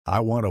I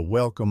want to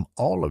welcome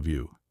all of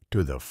you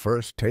to the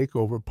first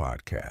Takeover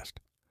podcast.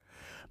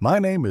 My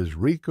name is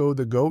Rico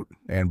the Goat,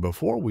 and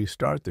before we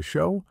start the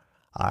show,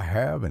 I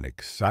have an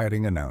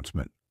exciting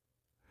announcement.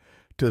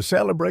 To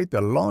celebrate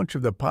the launch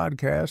of the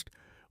podcast,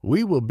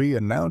 we will be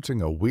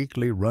announcing a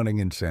weekly running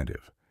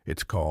incentive.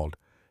 It's called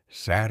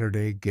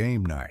Saturday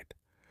Game Night.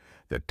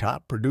 The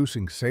top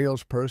producing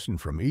salesperson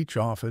from each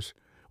office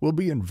will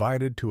be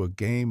invited to a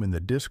game in the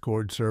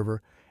Discord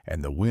server,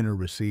 and the winner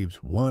receives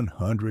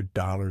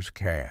 $100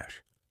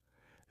 cash.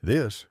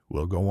 This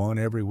will go on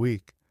every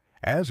week.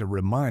 As a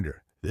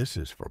reminder, this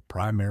is for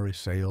primary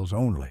sales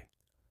only.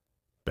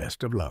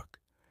 Best of luck,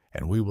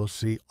 and we will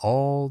see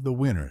all the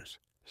winners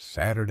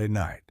Saturday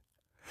night.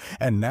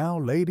 And now,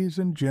 ladies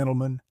and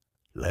gentlemen,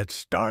 let's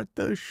start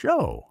the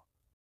show.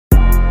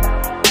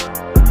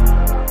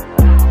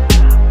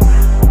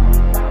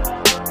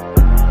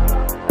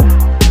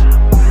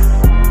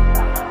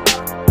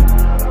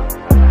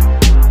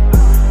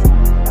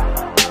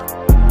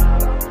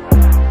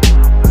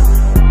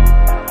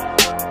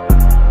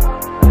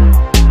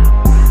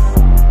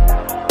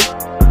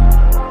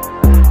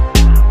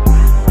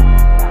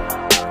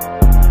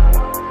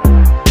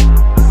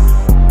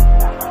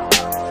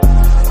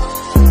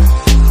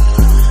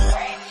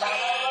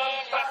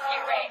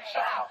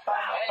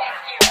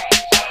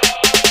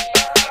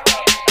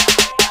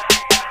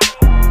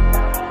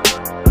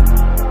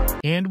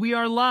 And we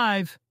are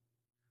live.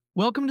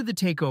 Welcome to The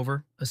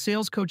Takeover, a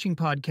sales coaching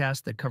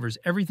podcast that covers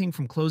everything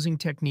from closing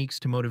techniques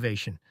to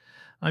motivation.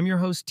 I'm your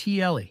host,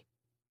 T. Ellie.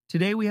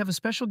 Today we have a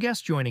special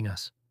guest joining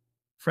us.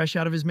 Fresh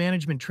out of his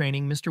management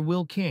training, Mr.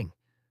 Will King.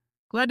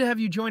 Glad to have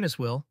you join us,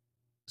 Will.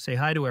 Say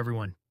hi to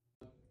everyone.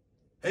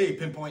 Hey,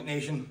 Pinpoint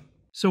Nation.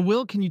 So,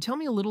 Will, can you tell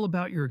me a little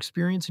about your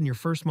experience in your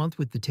first month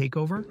with The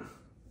Takeover?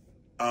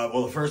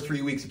 Well, the first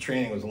 3 weeks of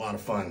training was a lot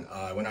of fun.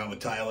 I went out with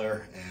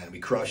Tyler, and we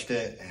crushed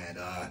it, and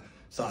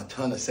saw a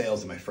ton of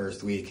sales in my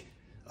first week.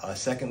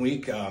 Second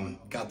week,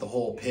 got the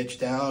whole pitch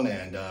down,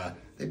 and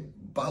they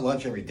bought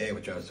lunch every day,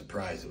 which I was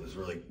surprised. It was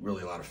really,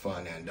 really a lot of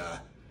fun. And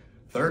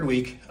third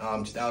week,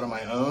 just out on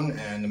my own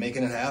and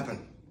making it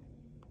happen.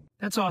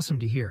 That's awesome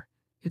to hear.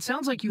 It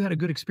sounds like you had a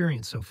good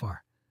experience so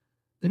far.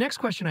 The next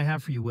question I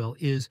have for you, Will,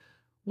 is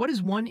what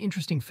is one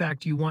interesting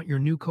fact you want your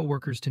new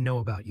coworkers to know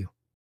about you?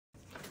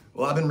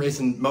 Well, I've been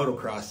racing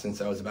motocross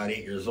since I was about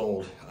 8 years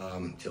old,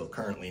 till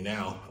currently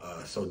now.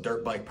 So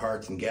dirt bike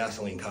parts and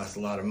gasoline cost a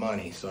lot of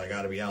money, so I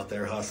got to be out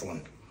there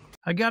hustling.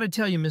 I got to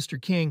tell you,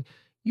 Mr. King,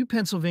 you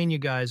Pennsylvania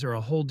guys are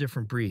a whole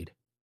different breed.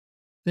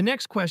 The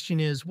next question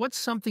is, what's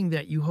something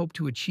that you hope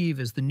to achieve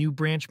as the new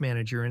branch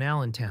manager in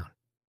Allentown?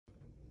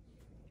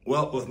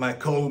 Well, with my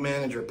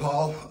co-manager,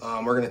 Paul,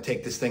 we're going to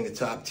take this thing to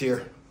top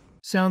tier.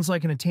 Sounds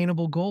like an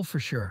attainable goal for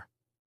sure.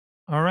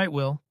 All right,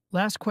 Will,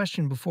 last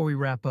question before we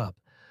wrap up.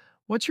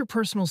 What's your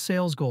personal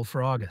sales goal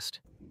for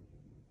August?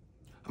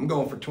 I'm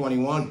going for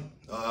 21.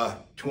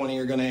 20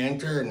 are going to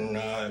enter,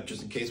 and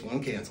just in case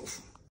one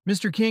cancels.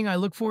 Mr. King, I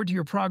look forward to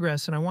your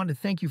progress, and I want to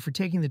thank you for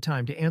taking the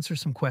time to answer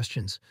some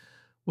questions.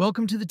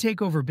 Welcome to The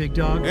Takeover, big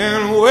dog.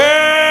 And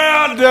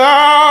where down